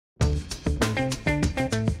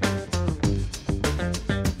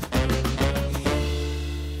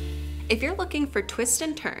If you're looking for twists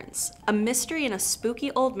and turns, a mystery in a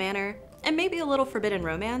spooky old manor, and maybe a little forbidden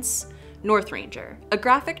romance, Northranger, a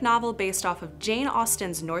graphic novel based off of Jane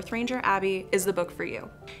Austen's Northranger Abbey, is the book for you.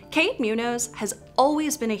 Kate Munoz has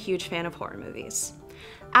always been a huge fan of horror movies.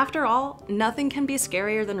 After all, nothing can be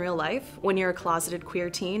scarier than real life when you're a closeted queer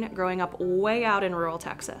teen growing up way out in rural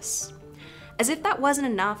Texas. As if that wasn't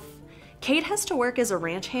enough, Kate has to work as a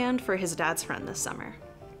ranch hand for his dad's friend this summer.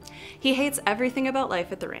 He hates everything about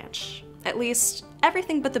life at the ranch. At least,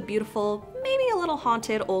 everything but the beautiful, maybe a little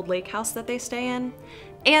haunted old lake house that they stay in,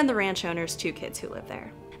 and the ranch owner's 2 kids who live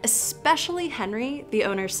there. Especially Henry, the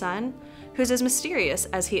owner's son, who's as mysterious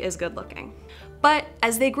as he is good looking. But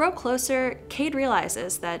as they grow closer, Cade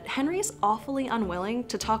realizes that Henry's awfully unwilling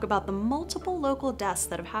to talk about the multiple local deaths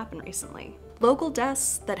that have happened recently. Local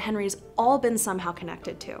deaths that Henry's all been somehow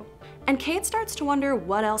connected to. And Cade starts to wonder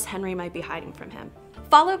what else Henry might be hiding from him.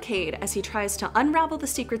 Follow Cade as he tries to unravel the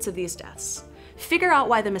secrets of these deaths, figure out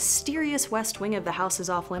why the mysterious west wing of the house is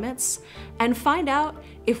off limits, and find out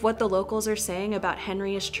if what the locals are saying about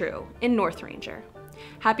Henry is true in Northranger.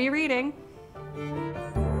 Happy reading!